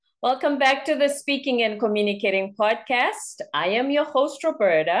Welcome back to the Speaking and Communicating podcast. I am your host,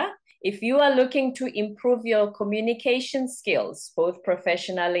 Roberta. If you are looking to improve your communication skills, both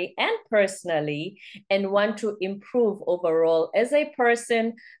professionally and personally, and want to improve overall as a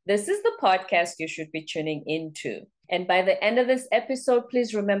person, this is the podcast you should be tuning into. And by the end of this episode,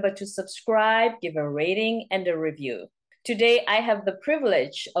 please remember to subscribe, give a rating, and a review. Today, I have the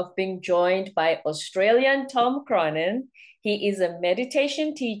privilege of being joined by Australian Tom Cronin. He is a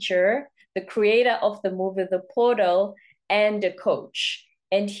meditation teacher, the creator of the movie The Portal, and a coach.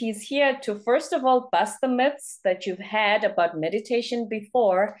 And he's here to, first of all, bust the myths that you've had about meditation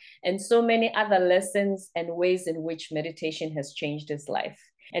before and so many other lessons and ways in which meditation has changed his life.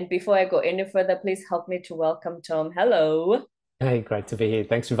 And before I go any further, please help me to welcome Tom. Hello. Hey, great to be here.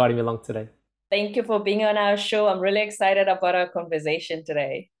 Thanks for inviting me along today. Thank you for being on our show. I'm really excited about our conversation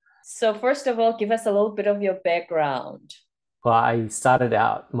today. So, first of all, give us a little bit of your background. Well, I started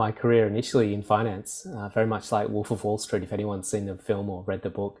out my career initially in finance, very much like Wolf of Wall Street, if anyone's seen the film or read the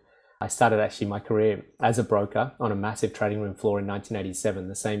book. I started actually my career as a broker on a massive trading room floor in 1987,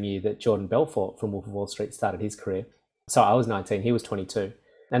 the same year that Jordan Belfort from Wolf of Wall Street started his career. So I was 19, he was 22.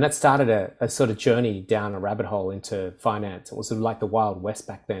 And that started a sort of journey down a rabbit hole into finance. It was sort of like the Wild West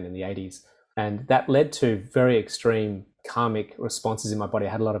back then in the 80s. And that led to very extreme karmic responses in my body.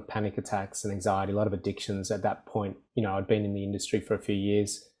 I had a lot of panic attacks and anxiety, a lot of addictions at that point. I'd been in the industry for a few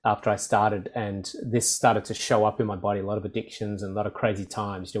years after I started, and this started to show up in my body, a lot of addictions and a lot of crazy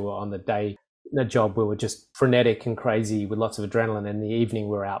times. We were on the job, we were just frenetic and crazy with lots of adrenaline. In the evening,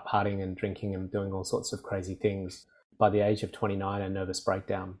 we were out partying and drinking and doing all sorts of crazy things. By the age of 29, a nervous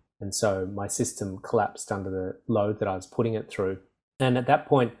breakdown. And so my system collapsed under the load that I was putting it through. And at that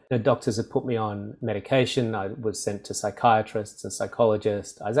point, the doctors had put me on medication. I was sent to psychiatrists and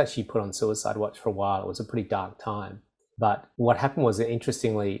psychologists. I was actually put on suicide watch for a while. It was a pretty dark time. But what happened was that,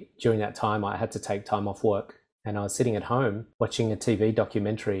 interestingly, during that time, I had to take time off work. And I was sitting at home watching a TV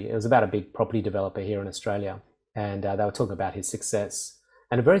documentary. It was about a big property developer here in Australia. And they were talking about his success.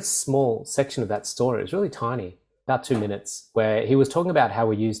 And a very small section of that story, it was really tiny, about 2 minutes, where he was talking about how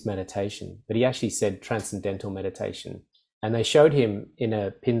we used meditation. But he actually said transcendental meditation. And they showed him in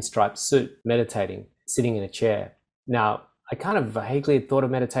a pinstripe suit meditating, sitting in a chair. Now, I kind of vaguely had thought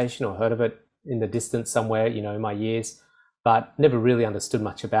of meditation or heard of it in the distance somewhere, in my years, but never really understood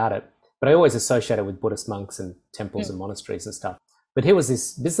much about it. But I always associated it with Buddhist monks and temples and monasteries and stuff. But here was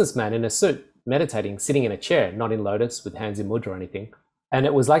this businessman in a suit meditating, sitting in a chair, not in lotus with hands in mudra or anything. And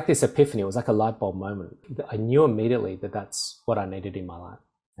it was like this epiphany. It was like a light bulb moment. I knew immediately that that's what I needed in my life.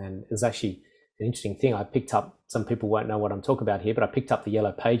 And it was actually an interesting thing. I picked up, some people won't know what I'm talking about here, but I picked up the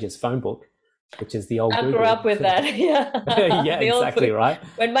Yellow Pages phone book, which is the old I Google. grew up with that. Yeah. Yeah, exactly, right?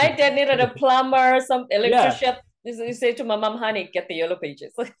 When my dad needed a plumber, some Yeah. electrician, you say to my mom, honey, get the Yellow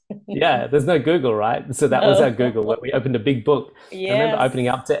Pages. Yeah, there's no Google, right? So that was our Google, where we opened a big book. I remember Yes. opening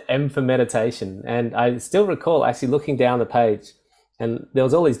up to M for meditation. And I still recall actually looking down the page, and there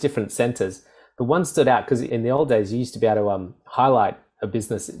was all these different centers. The one stood out because in the old days, you used to be able to highlight a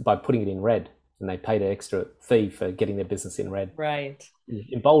business by putting it in red. And they paid an extra fee for getting their business in red. Right.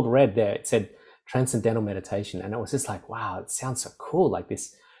 In bold red there, it said Transcendental Meditation. And it was just like, wow, it sounds so cool, like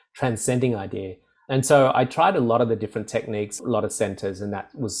this transcending idea. And so I tried a lot of the different techniques, a lot of centers, and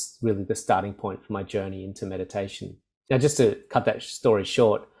that was really the starting point for my journey into meditation. Now, just to cut that story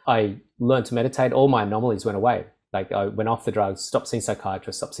short, I learned to meditate. All my anomalies went away. Like I went off the drugs, stopped seeing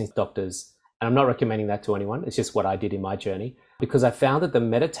psychiatrists, stopped seeing doctors. And I'm not recommending that to anyone. It's just what I did in my journey, because I found that the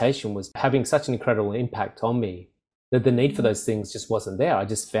meditation was having such an incredible impact on me that the need for those things just wasn't there. I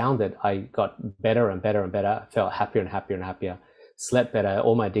just found that I got better and better and better, felt happier and happier and happier, slept better.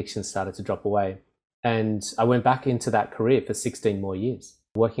 All my addictions started to drop away. And I went back into that career for 16 more years,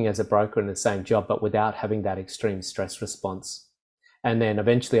 working as a broker in the same job, but without having that extreme stress response. And then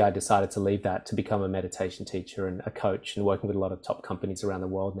eventually I decided to leave that to become a meditation teacher and a coach, and working with a lot of top companies around the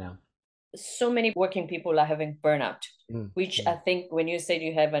world now. So many working people are having burnout, which I think when you said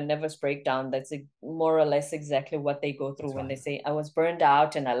you have a nervous breakdown, that's more or less exactly what they go through. That's when right. They say, I was burned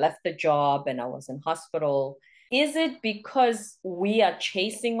out and I left the job and I was in hospital. Is it because we are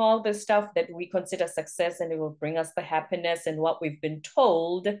chasing all the stuff that we consider success and it will bring us the happiness and what we've been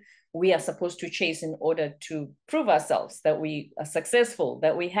told we are supposed to chase in order to prove ourselves that we are successful,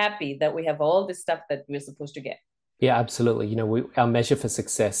 that we're happy, that we have all the stuff that we're supposed to get? Yeah, absolutely. Our measure for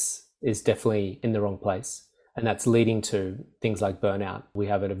success is definitely in the wrong place. And that's leading to things like burnout. We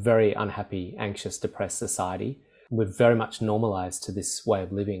have a very unhappy, anxious, depressed society. We're very much normalized to this way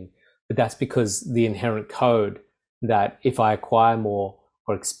of living. But that's because the inherent code that if I acquire more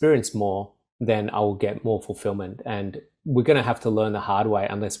or experience more, then I will get more fulfillment. And we're going to have to learn the hard way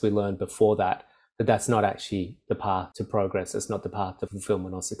unless we learn before that, that that's not actually the path to progress. It's not the path to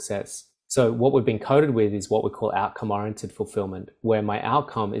fulfillment or success. So what we've been coded with is what we call outcome-oriented fulfillment, where my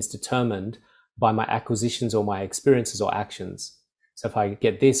outcome is determined by my acquisitions or my experiences or actions. So if I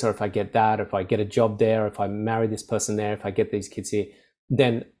get this, or if I get that, or if I get a job there, if I marry this person there, if I get these kids here,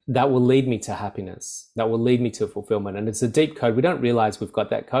 then that will lead me to happiness. That will lead me to fulfillment. And it's a deep code. We don't realize we've got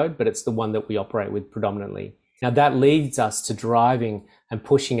that code, but it's the one that we operate with predominantly. Now that leads us to driving and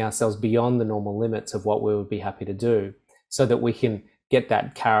pushing ourselves beyond the normal limits of what we would be happy to do so that we can get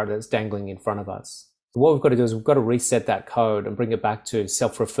that carrot that's dangling in front of us. What we've got to do is we've got to reset that code and bring it back to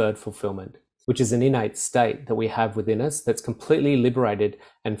self-referred fulfillment, which is an innate state that we have within us that's completely liberated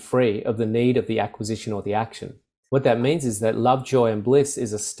and free of the need of the acquisition or the action. What that means is that love, joy, and bliss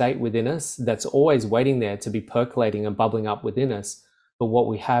is a state within us that's always waiting there to be percolating and bubbling up within us. But what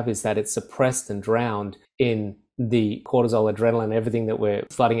we have is that it's suppressed and drowned in the cortisol, adrenaline, everything that we're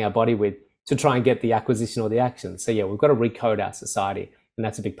flooding our body with to try and get the acquisition or the action. So yeah, we've got to recode our society. And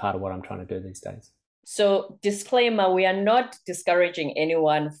that's a big part of what I'm trying to do these days. So disclaimer, we are not discouraging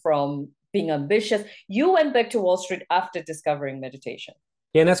anyone from being ambitious. You went back to Wall Street after discovering meditation.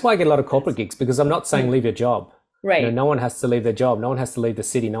 Yeah, and that's why I get a lot of corporate gigs, because I'm not saying leave your job. Right. You know, no one has to leave their job. No one has to leave the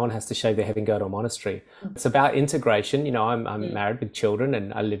city. No one has to shave their head and go to a monastery. It's about integration. You know, I'm married with children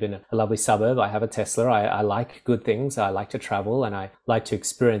and I live in a lovely suburb. I have a Tesla. I like good things. I like to travel and I like to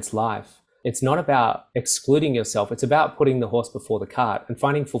experience life. It's not about excluding yourself. It's about putting the horse before the cart and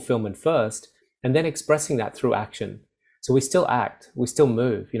finding fulfillment first and then expressing that through action. So we still act, we still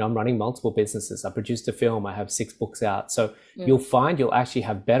move. You know, I'm running multiple businesses. I produced a film. I have 6 books out. So you'll find you'll actually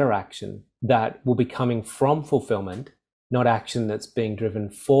have better action that will be coming from fulfillment, not action that's being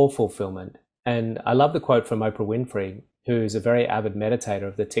driven for fulfillment. And I love the quote from Oprah Winfrey, who's a very avid meditator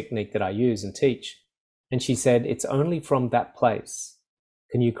of the technique that I use and teach. And she said, it's only from that place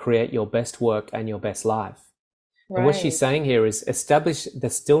can you create your best work and your best life. Right. And what she's saying here is establish the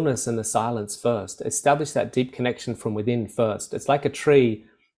stillness and the silence first. Establish that deep connection from within first. It's like a tree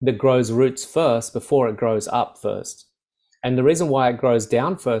that grows roots first before it grows up first. And the reason why it grows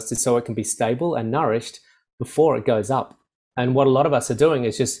down first is so it can be stable and nourished before it goes up. And what a lot of us are doing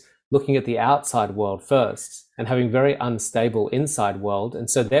is just looking at the outside world first and having very unstable inside world. And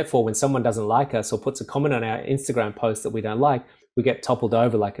so therefore, when someone doesn't like us or puts a comment on our Instagram post that we don't like, we get toppled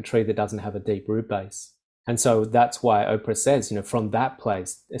over like a tree that doesn't have a deep root base. And so that's why Oprah says, you know, from that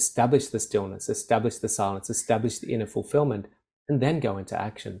place, establish the stillness, establish the silence, establish the inner fulfillment, and then go into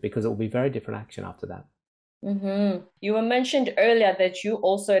action, because it will be very different action after that. Mm-hmm. You were mentioned earlier that you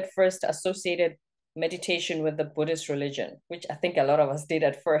also at first associated meditation with the Buddhist religion, which I think a lot of us did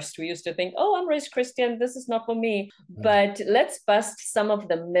at first. We used to think, oh, I'm raised Christian, this is not for me. But let's bust some of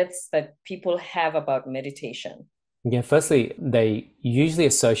the myths that people have about meditation. Yeah, firstly, they usually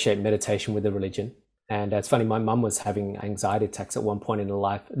associate meditation with a religion. And it's funny, my mum was having anxiety attacks at one point in her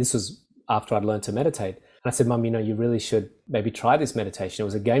life. This was after I'd learned to meditate. And I said, Mum, you know, you really should maybe try this meditation. It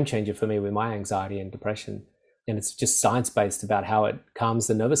was a game changer for me with my anxiety and depression. And it's just science-based about how it calms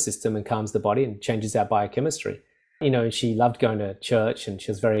the nervous system and calms the body and changes our biochemistry. You know, she loved going to church and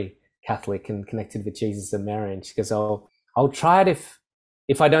she was very Catholic and connected with Jesus and Mary. And she goes, oh, I'll try it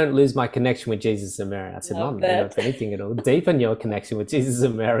if I don't lose my connection with Jesus and Mary. I said, Mum, you know, if anything, it'll deepen your connection with Jesus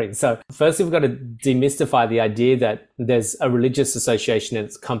and Mary. So firstly, we've got to demystify the idea that there's a religious association and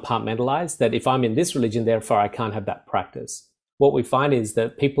it's compartmentalized, that if I'm in this religion, therefore I can't have that practice. What we find is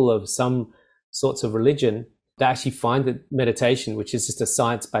that people of some sorts of religion, they actually find that meditation, which is just a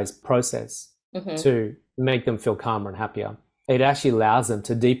science-based process to make them feel calmer and happier. It actually allows them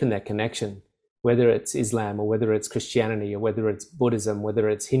to deepen their connection, whether it's Islam or whether it's Christianity or whether it's Buddhism, whether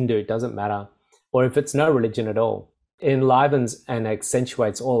it's Hindu, it doesn't matter. Or if it's no religion at all, it enlivens and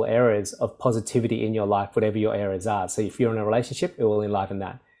accentuates all areas of positivity in your life, whatever your areas are. So if you're in a relationship, it will enliven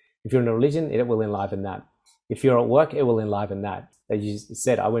that. If you're in a religion, it will enliven that. If you're at work, it will enliven that. As you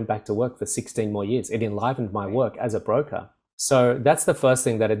said, I went back to work for 16 more years. It enlivened my work as a broker. So that's the first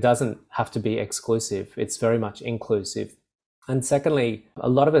thing, that it doesn't have to be exclusive. It's very much inclusive. And secondly, a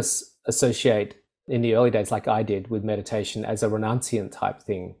lot of us associate in the early days, like I did, with meditation as a renunciant type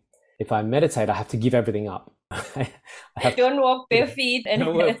thing. If I meditate, I have to give everything up. Don't walk bare feet and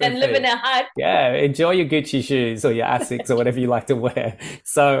live in a hut. Yeah, enjoy your Gucci shoes or your Asics or whatever you like to wear.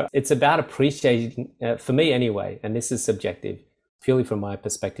 So it's about appreciating, for me anyway, and this is subjective, purely from my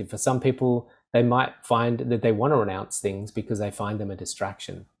perspective. For some people, they might find that they want to renounce things because they find them a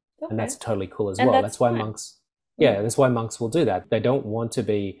distraction. Okay. And that's totally cool as well. That's why monks... Yeah, that's why monks will do that. They don't want to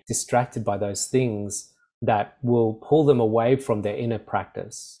be distracted by those things that will pull them away from their inner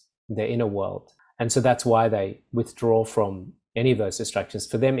practice, their inner world. And so that's why they withdraw from any of those distractions.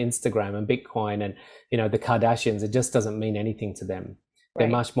 For them, Instagram and Bitcoin and, the Kardashians, it just doesn't mean anything to them. They're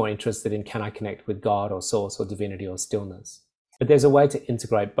much more interested in, can I connect with God or source or divinity or stillness? But there's a way to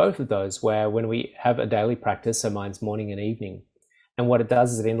integrate both of those, where when we have a daily practice, so mine's morning and evening, and what it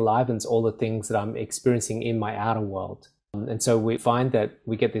does is it enlivens all the things that I'm experiencing in my outer world. And so we find that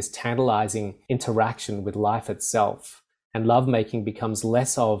we get this tantalizing interaction with life itself, and lovemaking becomes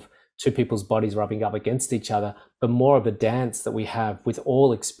less of two people's bodies rubbing up against each other, but more of a dance that we have with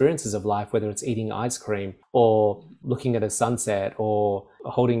all experiences of life, whether it's eating ice cream or looking at a sunset or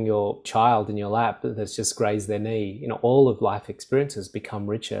holding your child in your lap that's just grazed their knee. All of life experiences become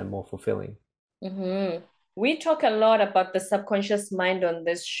richer and more fulfilling. Mm-hmm. We talk a lot about the subconscious mind on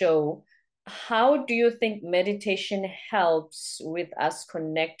this show. How do you think meditation helps with us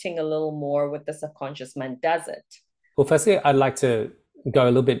connecting a little more with the subconscious mind? Does it? Well, firstly, I'd like to go a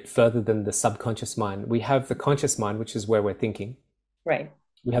little bit further than the subconscious mind. We have the conscious mind, which is where we're thinking. Right.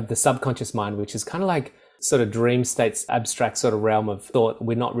 We have the subconscious mind, which is kind of like sort of dream states, abstract sort of realm of thought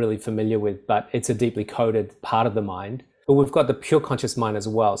we're not really familiar with, but it's a deeply coded part of the mind. But we've got the pure conscious mind as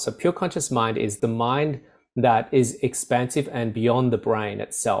well. So pure conscious mind is the mind that is expansive and beyond the brain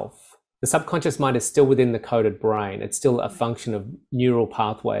itself. The subconscious mind is still within the coded brain. It's still a function of neural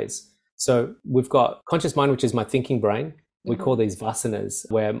pathways. So we've got conscious mind, which is my thinking brain. We call these vasanas,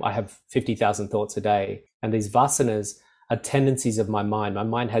 where I have 50,000 thoughts a day. And these vasanas are tendencies of my mind. My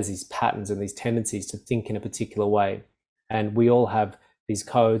mind has these patterns and these tendencies to think in a particular way. And we all have these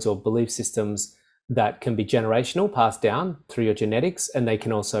codes or belief systems that can be generational, passed down through your genetics, and they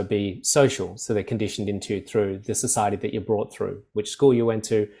can also be social. So they're conditioned into you through the society that you're brought through, which school you went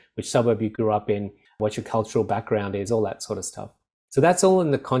to, which suburb you grew up in, what your cultural background is, all that sort of stuff. So that's all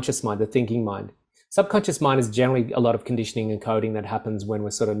in the conscious mind, the thinking mind. Subconscious mind is generally a lot of conditioning and coding that happens when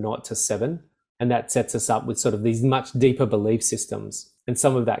we're sort of 0 to 7. And that sets us up with sort of these much deeper belief systems. And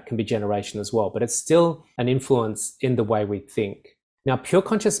some of that can be generation as well, but it's still an influence in the way we think. Now, pure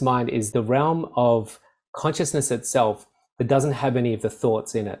conscious mind is the realm of consciousness itself that doesn't have any of the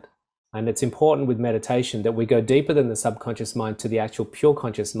thoughts in it. And it's important with meditation that we go deeper than the subconscious mind to the actual pure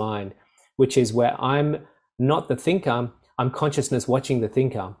conscious mind, which is where I'm not the thinker, I'm consciousness watching the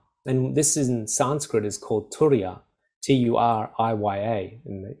thinker. And this in Sanskrit is called Turiya, Turiya,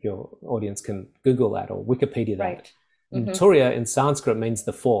 and your audience can Google that or Wikipedia that. Right. Mm-hmm. Turiya in Sanskrit means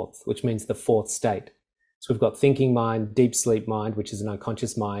the fourth, which means the fourth state. So we've got thinking mind, deep sleep mind, which is an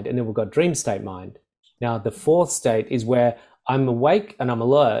unconscious mind, and then we've got dream state mind. Now, the fourth state is where I'm awake and I'm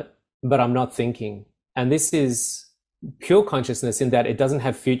alert, but I'm not thinking. And this is pure consciousness in that it doesn't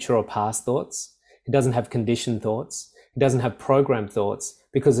have future or past thoughts. It doesn't have conditioned thoughts. It doesn't have programmed thoughts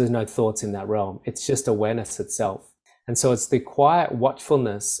because there's no thoughts in that realm. It's just awareness itself. And so it's the quiet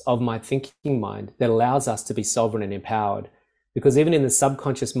watchfulness of my thinking mind that allows us to be sovereign and empowered. Because even in the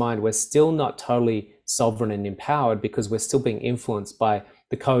subconscious mind, we're still not totally sovereign and empowered because we're still being influenced by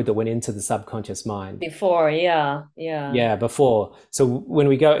the code that went into the subconscious mind. Before, yeah. Yeah, before. So when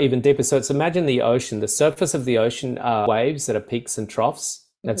we go even deeper, so it's imagine the ocean. The surface of the ocean are waves that are peaks and troughs.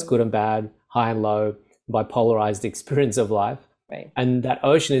 That's good and bad, high and low, bipolarized experience of life. Right. And that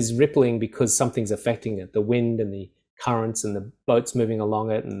ocean is rippling because something's affecting it, the wind and the currents and the boats moving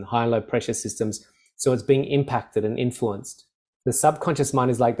along it and high and low pressure systems. So it's being impacted and influenced. The subconscious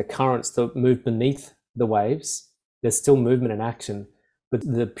mind is like the currents that move beneath the waves. There's still movement and action, but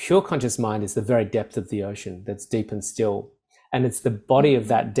the pure conscious mind is the very depth of the ocean that's deep and still. And it's the body of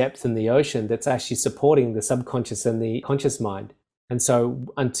that depth in the ocean that's actually supporting the subconscious and the conscious mind. And so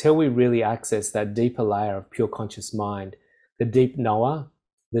until we really access that deeper layer of pure conscious mind, the deep knower,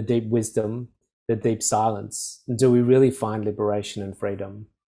 the deep wisdom, the deep silence, do we really find liberation and freedom?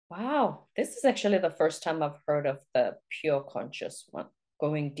 Wow, this is actually the first time I've heard of the pure conscious one,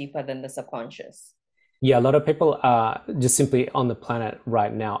 going deeper than the subconscious. Yeah, a lot of people are just simply on the planet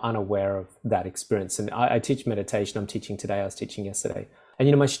right now unaware of that experience. And I teach meditation. I'm teaching today. I was teaching yesterday.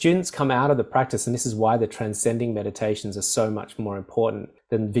 And, my students come out of the practice, and this is why the transcending meditations are so much more important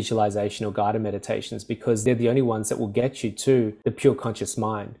than visualization or guided meditations, because they're the only ones that will get you to the pure conscious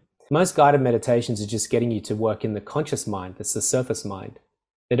mind. Most guided meditations are just getting you to work in the conscious mind. That's the surface mind.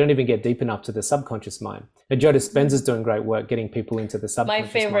 They don't even get deep enough to the subconscious mind. And Joe Dispenza's doing great work getting people into the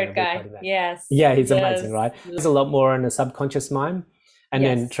subconscious mind. My favorite guy. Yes. Yeah, he's amazing, right? There's a lot more in the subconscious mind. And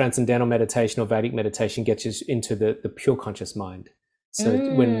then transcendental meditation or Vedic meditation gets you into the pure conscious mind. So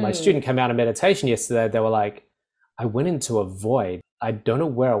when my student came out of meditation yesterday, they were like, I went into a void. I don't know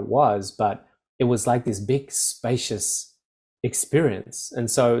where it was, but it was like this big spacious experience.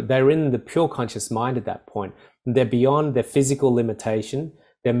 And so they're in the pure conscious mind at that point. They're beyond their physical limitation.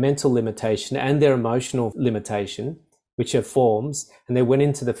 their mental limitation and their emotional limitation, which are forms, and they went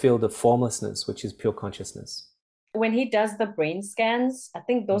into the field of formlessness, which is pure consciousness. When he does the brain scans, I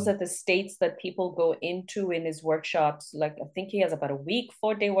think those are the states that people go into in his workshops. Like, I think he has about a week,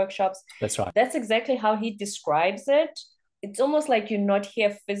 4-day workshops. That's right. That's exactly how he describes it. It's almost like you're not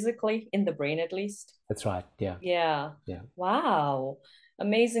here physically, in the brain at least. That's right. Yeah. Yeah. Yeah. Wow.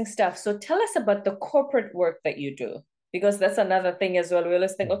 Amazing stuff. So tell us about the corporate work that you do, because that's another thing as well. We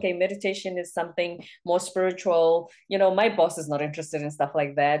always think, okay, meditation is something more spiritual. You know, my boss is not interested in stuff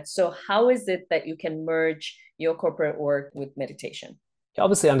like that. So how is it that you can merge your corporate work with meditation?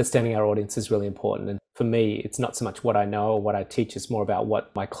 Obviously, understanding our audience is really important. And for me, it's not so much what I know or what I teach, it's more about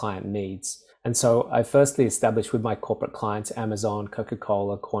what my client needs. And so I firstly established with my corporate clients, Amazon,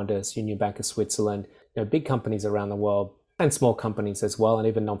 Coca-Cola, Qantas, Union Bank of Switzerland, big companies around the world, and small companies as well, and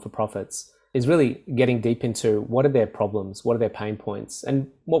even non-for-profits, is really getting deep into what are their problems, what are their pain points. And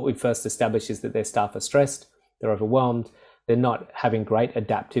what we first established is that their staff are stressed, they're overwhelmed, they're not having great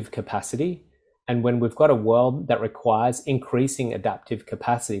adaptive capacity. And when we've got a world that requires increasing adaptive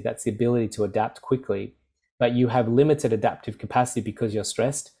capacity, that's the ability to adapt quickly, but you have limited adaptive capacity because you're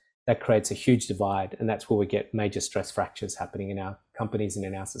stressed, that creates a huge divide. And that's where we get major stress fractures happening in our companies and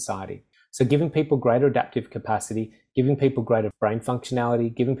in our society. So giving people greater adaptive capacity, giving people greater brain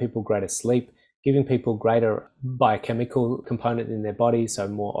functionality, giving people greater sleep, giving people greater biochemical component in their body, so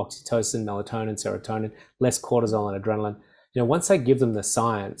more oxytocin, melatonin, serotonin, less cortisol and adrenaline. Once I give them the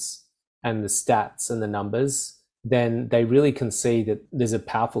science and the stats and the numbers, then they really can see that there's a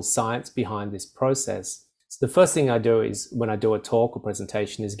powerful science behind this process. So the first thing I do is when I do a talk or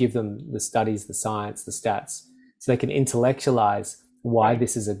presentation is give them the studies, the science, the stats, so they can intellectualize why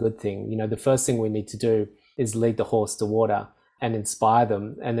this is a good thing. The first thing we need to do is lead the horse to water and inspire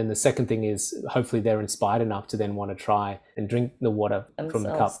them. And then the second thing is hopefully they're inspired enough to then want to try and drink the water from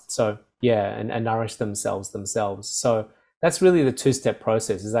the cup. So yeah, and nourish themselves. So that's really the two-step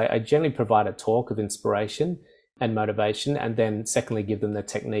process. Is I generally provide a talk of inspiration and motivation, and then secondly, give them the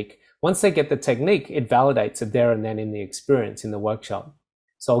technique. Once they get the technique, it validates it there and then in the experience, in the workshop.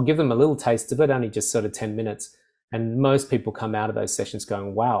 So I'll give them a little taste of it, only just sort of 10 minutes. And most people come out of those sessions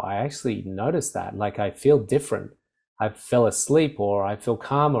going, wow, I actually noticed that. Like I feel different. I fell asleep, or I feel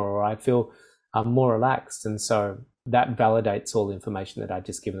calmer, or I feel more relaxed. And so that validates all the information that I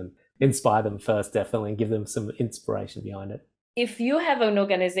just give them. Inspire them first, definitely, and give them some inspiration behind it. If you have an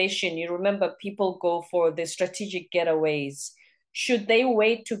organization, you remember people go for the strategic getaways. Should they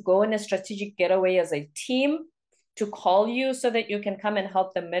wait to go on a strategic getaway as a team to call you so that you can come and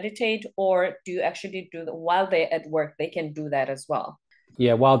help them meditate? Or do you actually do that while they're at work? They can do that as well.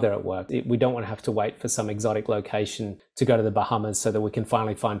 Yeah, while they're at work. We don't want to have to wait for some exotic location to go to the Bahamas so that we can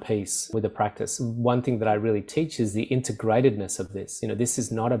finally find peace with the practice. One thing that I really teach is the integratedness of this. This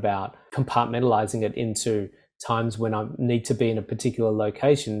is not about compartmentalizing it into times when I need to be in a particular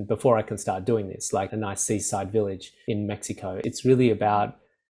location before I can start doing this, like a nice seaside village in Mexico. It's really about,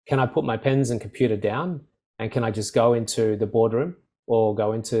 can I put my pens and computer down, and can I just go into the boardroom, or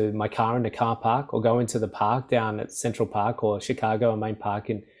go into my car in the car park, or go into the park down at Central Park or Chicago, a main park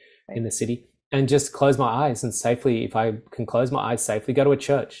in the city, and just close my eyes and safely, if I can close my eyes safely, go to a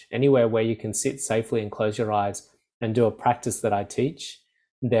church, anywhere where you can sit safely and close your eyes and do a practice that I teach.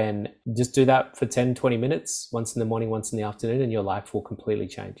 Then just do that for 10, 20 minutes, once in the morning, once in the afternoon, and your life will completely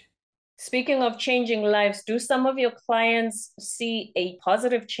change. Speaking of changing lives, do some of your clients see a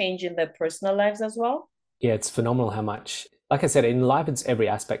positive change in their personal lives as well? Yeah, it's phenomenal how much, like I said, it enlivens every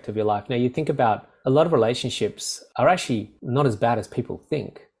aspect of your life. Now, you think about a lot of relationships are actually not as bad as people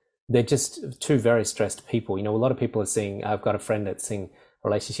think. They're just two very stressed people. A lot of people are seeing, I've got a friend that's seeing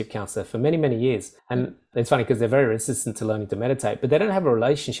relationship counselor for many, many years. And it's funny because they're very resistant to learning to meditate, but they don't have a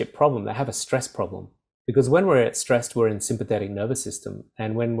relationship problem. They have a stress problem. Because when we're stressed, we're in sympathetic nervous system.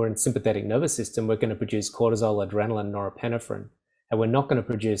 And when we're in sympathetic nervous system, we're going to produce cortisol, adrenaline, norepinephrine. And we're not going to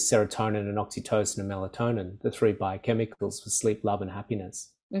produce serotonin and oxytocin and melatonin, the three biochemicals for sleep, love, and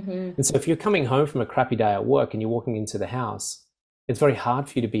happiness. Mm-hmm. And so if you're coming home from a crappy day at work and you're walking into the house, it's very hard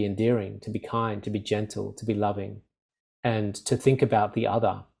for you to be endearing, to be kind, to be gentle, to be loving, and to think about the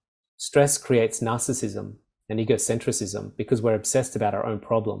other. Stress creates narcissism and egocentrism because we're obsessed about our own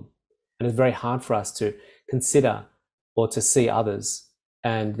problem. And it's very hard for us to consider or to see others.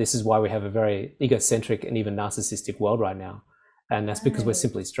 And this is why we have a very egocentric and even narcissistic world right now. And that's because we're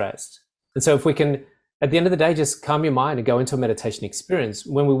simply stressed. And so if we can, at the end of the day, just calm your mind and go into a meditation experience,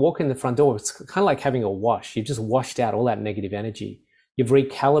 when we walk in the front door, it's kind of like having a wash. You've just washed out all that negative energy. You've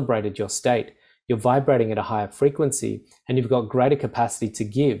recalibrated your state. You're vibrating at a higher frequency, and you've got greater capacity to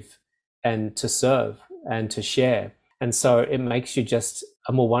give and to serve and to share. And so it makes you just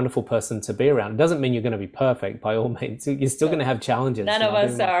a more wonderful person to be around. It doesn't mean you're going to be perfect by all means. You're still going to have challenges. None of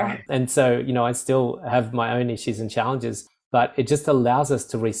us are. And so, I still have my own issues and challenges, but it just allows us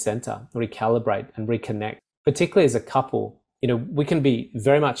to recenter, recalibrate, and reconnect, particularly as a couple. We can be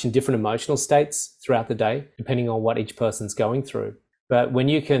very much in different emotional states throughout the day, depending on what each person's going through. But when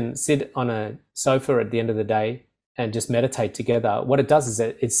you can sit on a sofa at the end of the day and just meditate together, what it does is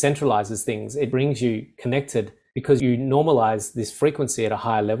it centralizes things. It brings you connected because you normalize this frequency at a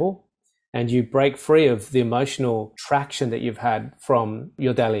higher level and you break free of the emotional traction that you've had from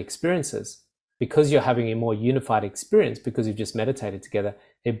your daily experiences. Because you're having a more unified experience, because you've just meditated together,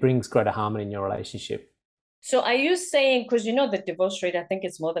 it brings greater harmony in your relationship. So are you saying, because the divorce rate, I think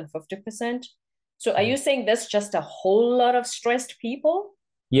it's more than 50%. So are you saying that's just a whole lot of stressed people?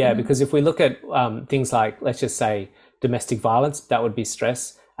 Yeah, because if we look at things like, let's just say, domestic violence, that would be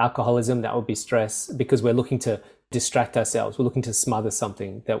stress. Alcoholism, that would be stress, because we're looking to distract ourselves. We're looking to smother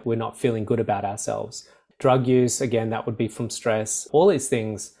something that we're not feeling good about ourselves. Drug use, again, that would be from stress. All these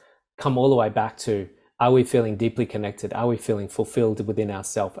things come all the way back to, are we feeling deeply connected? Are we feeling fulfilled within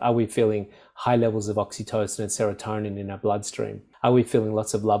ourselves? Are we feeling high levels of oxytocin and serotonin in our bloodstream? Are we feeling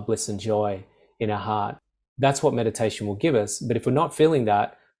lots of love, bliss, and joy in our heart? That's what meditation will give us. But if we're not feeling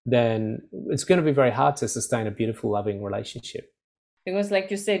that, then it's going to be very hard to sustain a beautiful, loving relationship. Because like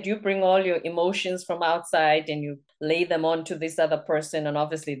you said, you bring all your emotions from outside and you lay them onto this other person, and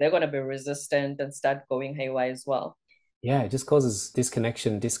obviously they're going to be resistant and start going haywire as well. Yeah, it just causes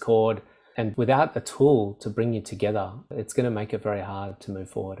disconnection, discord. And without a tool to bring you together, it's going to make it very hard to move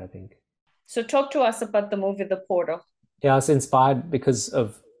forward, I think. So talk to us about the movie The Portal. Yeah, I was inspired because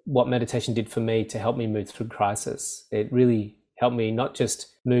of what meditation did for me to help me move through crisis. It really helped me not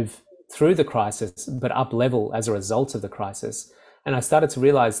just move through the crisis, but up level as a result of the crisis. And I started to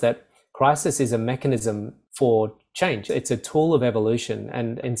realize that crisis is a mechanism for change. It's a tool of evolution.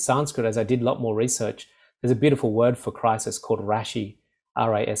 And in Sanskrit, as I did a lot more research, there's a beautiful word for crisis called rashi,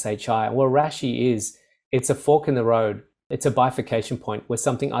 R-A-S-H-I. And what rashi is, it's a fork in the road. It's a bifurcation point where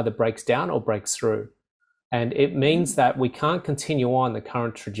something either breaks down or breaks through. And it means that we can't continue on the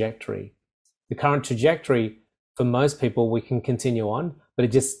current trajectory. The current trajectory, for most people, we can continue on,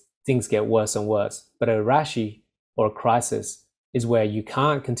 but things get worse and worse. But a rashi or a crisis is where you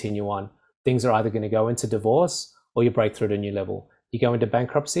can't continue on. Things are either going to go into divorce or you break through to a new level. You go into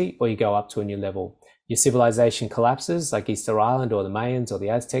bankruptcy or you go up to a new level. Your civilization collapses like Easter Island or the Mayans or the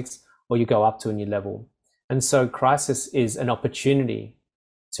Aztecs, or you go up to a new level. And so crisis is an opportunity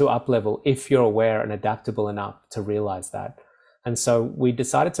to up level if you're aware and adaptable enough to realize that. And so we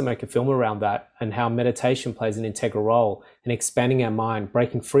decided to make a film around that and how meditation plays an integral role in expanding our mind,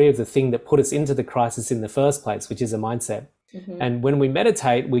 breaking free of the thing that put us into the crisis in the first place, which is a mindset. Mm-hmm. And when we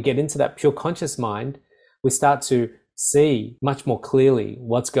meditate, we get into that pure conscious mind. We start to see much more clearly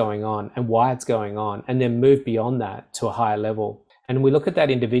what's going on and why it's going on, and then move beyond that to a higher level. And we look at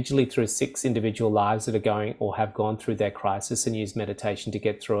that individually through 6 individual lives that are going or have gone through their crisis and use meditation to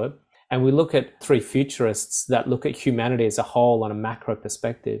get through it. And we look at 3 futurists that look at humanity as a whole on a macro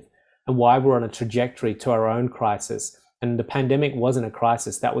perspective and why we're on a trajectory to our own crisis. And the pandemic wasn't a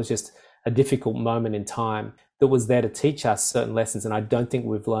crisis. That was just a difficult moment in time that was there to teach us certain lessons. And I don't think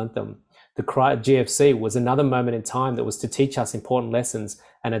we've learned them. The GFC was another moment in time that was to teach us important lessons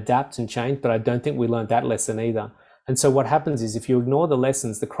and adapt and change. But I don't think we learned that lesson either. And so what happens is if you ignore the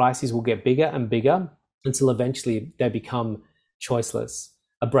lessons, the crises will get bigger and bigger until eventually they become choiceless.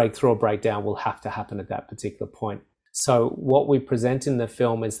 A breakthrough or breakdown will have to happen at that particular point. So what we present in the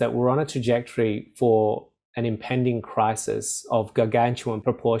film is that we're on a trajectory for an impending crisis of gargantuan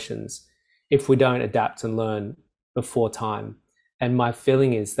proportions if we don't adapt and learn before time. And my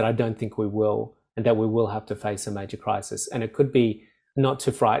feeling is that I don't think we will, and that we will have to face a major crisis. And it could be not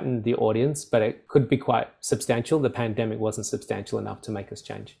to frighten the audience, but it could be quite substantial. The pandemic wasn't substantial enough to make us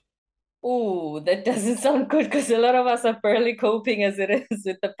change. Oh, that doesn't sound good, because a lot of us are barely coping as it is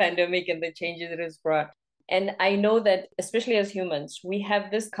with the pandemic and the changes it has brought. And I know that, especially as humans, we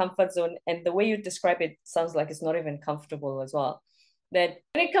have this comfort zone, and the way you describe it sounds like it's not even comfortable as well. That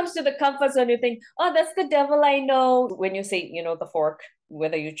when it comes to the comfort zone, you think, oh, that's the devil I know. When you say, the fork,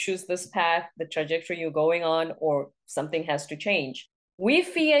 whether you choose this path, the trajectory you're going on, or something has to change. We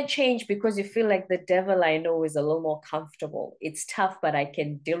fear change because you feel like the devil I know is a little more comfortable. It's tough, but I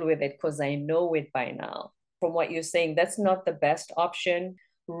can deal with it because I know it by now. From what you're saying, that's not the best option.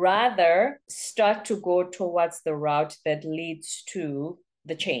 Rather, start to go towards the route that leads to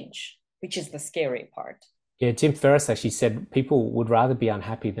the change, which is the scary part. Yeah, Tim Ferriss actually said people would rather be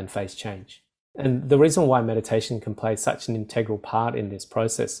unhappy than face change. And the reason why meditation can play such an integral part in this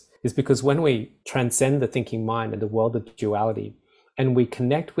process is because when we transcend the thinking mind and the world of duality, and we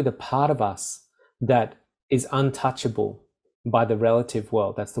connect with a part of us that is untouchable by the relative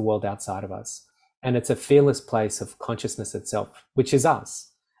world, that's the world outside of us. And it's a fearless place of consciousness itself, which is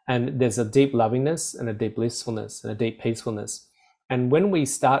us. And there's a deep lovingness and a deep blissfulness and a deep peacefulness. And when we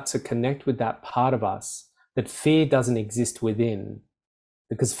start to connect with that part of us, that fear doesn't exist within,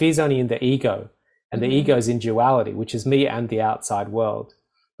 because fear's only in the ego, and the ego is in duality, which is me and the outside world.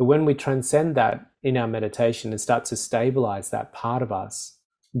 But when we transcend that in our meditation and start to stabilize that part of us,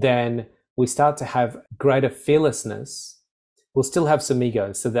 then we start to have greater fearlessness. We'll still have some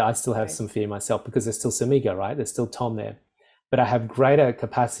ego, so that I still have some fear myself, because there's still some ego, right? There's still Tom there. But I have greater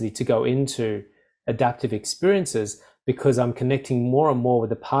capacity to go into adaptive experiences because I'm connecting more and more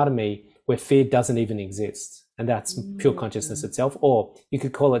with a part of me where fear doesn't even exist. And that's pure consciousness itself, or you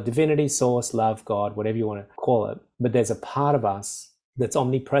could call it divinity, source, love, God, whatever you want to call it. But there's a part of us that's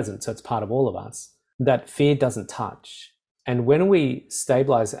omnipresent, so it's part of all of us, that fear doesn't touch. And when we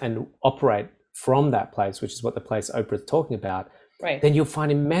stabilize and operate from that place, which is what the place Oprah's talking about, then you'll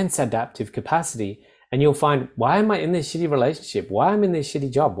find immense adaptive capacity. And you'll find, why am I in this shitty relationship? Why am I in this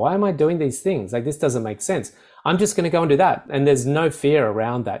shitty job? Why am I doing these things? Like, this doesn't make sense. I'm just going to go and do that. And there's no fear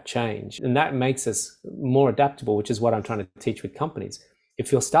around that change. And that makes us more adaptable, which is what I'm trying to teach with companies.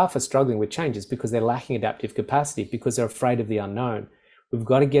 If your staff are struggling with changes because they're lacking adaptive capacity, because they're afraid of the unknown, we've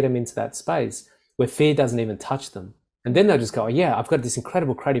got to get them into that space where fear doesn't even touch them. And then they'll just go, oh, yeah, I've got this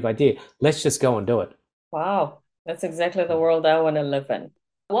incredible creative idea. Let's just go and do it. Wow. That's exactly the world I want to live in.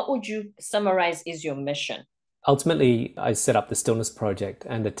 What would you summarize is your mission? Ultimately, I set up the Stillness Project,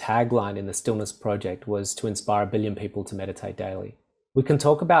 and the tagline in the Stillness Project was to inspire 1 billion people to meditate daily. We can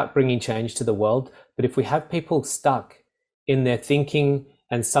talk about bringing change to the world, but if we have people stuck in their thinking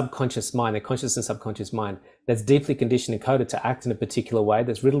and subconscious mind, their conscious and subconscious mind, that's deeply conditioned and coded to act in a particular way,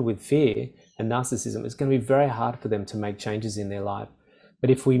 that's riddled with fear and narcissism, it's going to be very hard for them to make changes in their life. But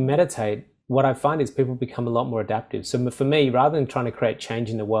if we meditate, what I find is people become a lot more adaptive. So for me, rather than trying to create change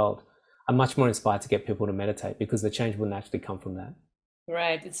in the world, I'm much more inspired to get people to meditate, because the change will naturally come from that.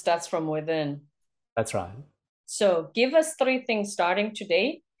 Right. It starts from within. That's right. So give us 3 things starting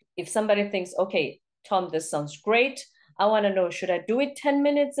today. If somebody thinks, okay, Tom, this sounds great. I want to know, should I do it 10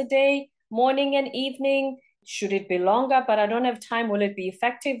 minutes a day, morning and evening? Should it be longer, but I don't have time? Will it be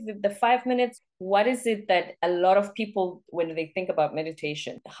effective with the 5 minutes? What is it that a lot of people, when they think about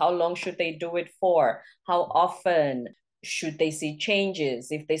meditation, how long should they do it for? How often? Should they see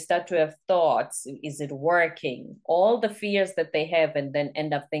changes? If they start to have thoughts, is it working? All the fears that they have, and then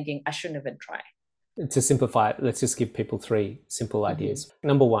end up thinking, I shouldn't even try. To simplify it, let's just give people 3 simple ideas.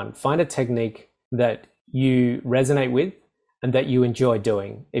 Number 1, find a technique that you resonate with and that you enjoy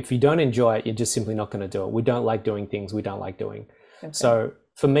doing. If you don't enjoy it, you're just simply not going to do it. We don't like doing things we don't like doing. Okay. So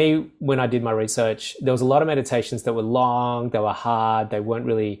for me, when I did my research, there was a lot of meditations that were long, they were hard, they weren't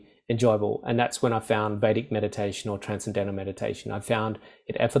really enjoyable. And that's when I found Vedic meditation or Transcendental meditation. I found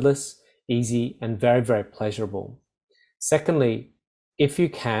it effortless, easy, and very, very pleasurable. Secondly, if you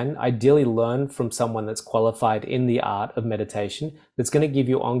can, ideally learn from someone that's qualified in the art of meditation, that's going to give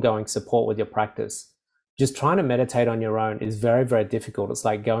you ongoing support with your practice. Just trying to meditate on your own is very, very difficult. It's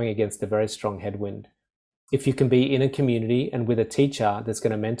like going against a very strong headwind. If you can be in a community and with a teacher that's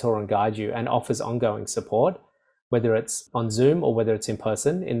going to mentor and guide you and offers ongoing support, whether it's on Zoom or whether it's in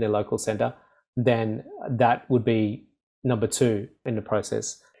person in their local center, then that would be number 2 in the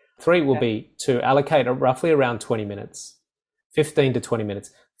process. 3 will be to allocate roughly around 20 minutes, 15 to 20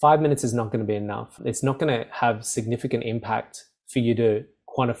 minutes. 5 minutes is not going to be enough. It's not going to have significant impact for you to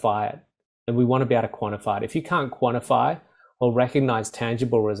quantify it. And we want to be able to quantify it. If you can't quantify or recognize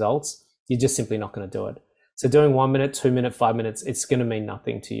tangible results, you're just simply not going to do it. So doing 1 minute, 2 minutes, 5 minutes, it's going to mean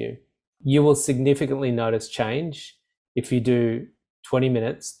nothing to you. You will significantly notice change if you do 20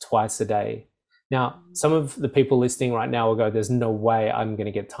 minutes twice a day. Now, some of the people listening right now will go, there's no way I'm going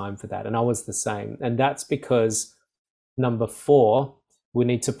to get time for that. And I was the same. And that's because number 4, we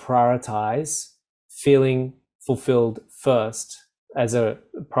need to prioritize feeling fulfilled first as a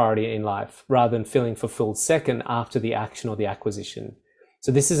priority in life, rather than feeling fulfilled second after the action or the acquisition.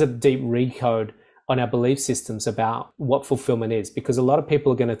 So this is a deep recode on our belief systems about what fulfillment is, because a lot of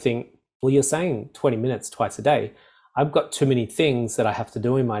people are going to think, well, you're saying 20 minutes twice a day. I've got too many things that I have to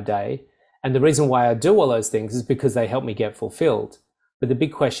do in my day. And the reason why I do all those things is because they help me get fulfilled. But the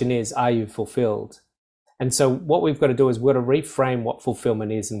big question is, are you fulfilled? And so what we've got to do is we've got to reframe what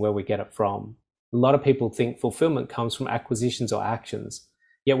fulfillment is and where we get it from. A lot of people think fulfillment comes from acquisitions or actions.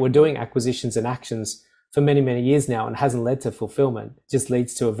 Yet we're doing acquisitions and actions for many, many years now and hasn't led to fulfillment. It just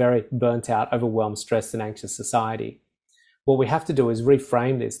leads to a very burnt out, overwhelmed, stressed and anxious society. what we have to do is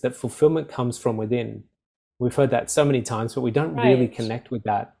reframe this, that fulfillment comes from within. We've heard that so many times, but we don't really connect with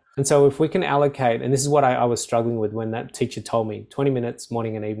that. And so if we can allocate, and this is what I was struggling with when that teacher told me, 20 minutes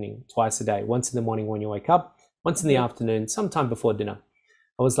morning and evening, twice a day, once in the morning when you wake up, once in the afternoon, sometime before dinner.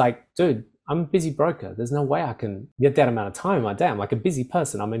 I was like, dude, I'm a busy broker. There's no way I can get that amount of time in my day. I'm like a busy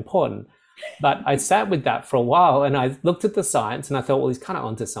person. I'm important. But I sat with that for a while and I looked at the science and I thought, well, he's kind of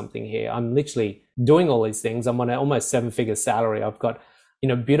onto something here. I'm literally doing all these things. I'm on an almost 7-figure salary. I've got,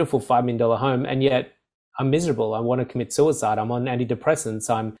 beautiful $5 million home, and yet I'm miserable. I want to commit suicide. I'm on antidepressants.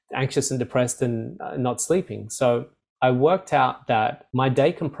 I'm anxious and depressed and not sleeping. So I worked out that my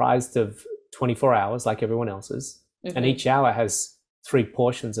day comprised of 24 hours like everyone else's, and each hour has 3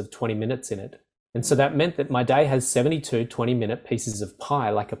 portions of 20 minutes in it. And so that meant that my day has 72 20-minute pieces of pie,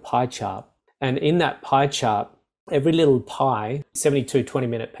 like a pie chart. And in that pie chart, every little pie, 72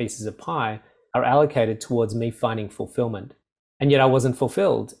 20-minute pieces of pie, are allocated towards me finding fulfillment. And yet I wasn't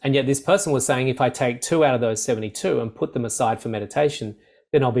fulfilled. And yet this person was saying, if I take 2 out of those 72 and put them aside for meditation,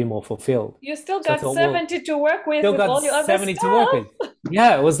 then I'll be more fulfilled. You still got 70 to work with all your other 70 stuff. To work with.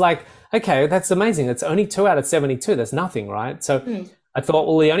 Yeah, it was like, okay, that's amazing. It's only 2 out of 72. That's nothing, right? So I thought,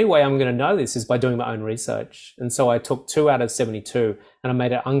 well, the only way I'm going to know this is by doing my own research. And so I took 2 out of 72 and I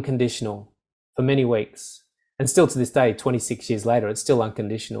made it unconditional for many weeks. And still to this day, 26 years later, it's still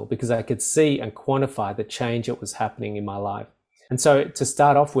unconditional because I could see and quantify the change that was happening in my life. And so to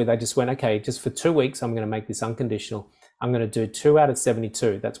start off with, I just went, okay, just for 2 weeks, I'm going to make this unconditional. I'm going to do 2 out of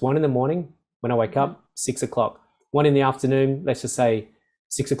 72. That's 1 in the morning when I wake up, 6 o'clock. 1 in the afternoon, let's just say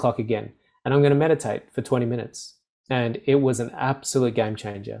 6 o'clock again. And I'm going to meditate for 20 minutes. And it was an absolute game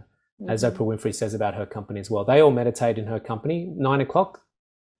changer, as Oprah Winfrey says about her company as well. They all meditate in her company. 9 o'clock,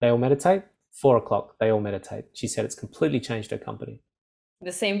 they all meditate. 4 o'clock, they all meditate. She said it's completely changed her company.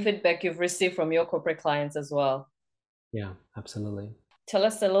 The same feedback you've received from your corporate clients as well. Yeah, absolutely. Tell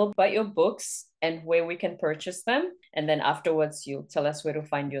us a little about your books and where we can purchase them. And then afterwards, you'll tell us where to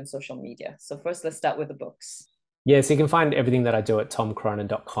find you on social media. So first, let's start with the books. Yeah, so you can find everything that I do at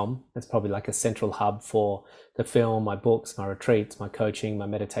tomcronin.com. That's probably like a central hub for the film, my books, my retreats, my coaching, my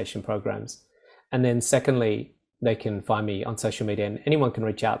meditation programs. And then secondly, they can find me on social media and anyone can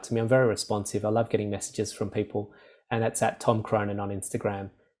reach out to me. I'm very responsive. I love getting messages from people. And that's at Tom Cronin on Instagram. And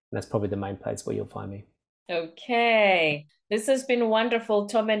that's probably the main place where you'll find me. Okay. This has been wonderful,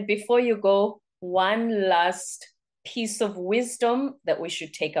 Tom. And before you go, one last piece of wisdom that we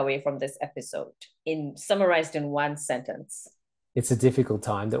should take away from this episode, summarized in one sentence. It's a difficult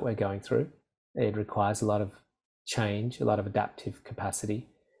time that we're going through. It requires a lot of change, a lot of adaptive capacity.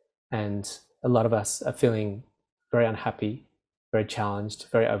 And a lot of us are feeling very unhappy, very challenged,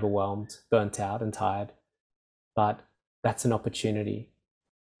 very overwhelmed, burnt out and tired. But that's an opportunity.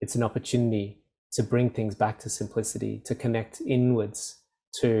 It's an opportunity to bring things back to simplicity, to connect inwards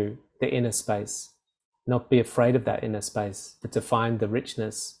to the inner space, not be afraid of that inner space, but to find the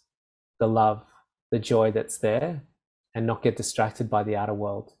richness, the love, the joy that's there and not get distracted by the outer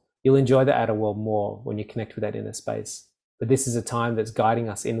world. You'll enjoy the outer world more when you connect with that inner space. But this is a time that's guiding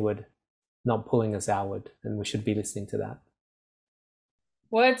us inward, not pulling us outward, and we should be listening to that.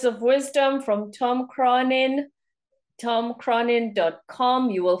 Words of wisdom from Tom Cronin. tomcronin.com.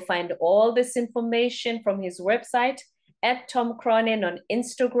 You will find all this information from his website, at Tom Cronin on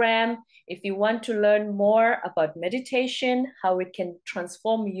Instagram. If you want to learn more about meditation, how it can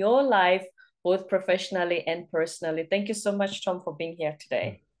transform your life, both professionally and personally. Thank you so much, Tom, for being here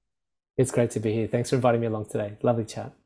today. It's great to be here. Thanks for inviting me along today. Lovely chat.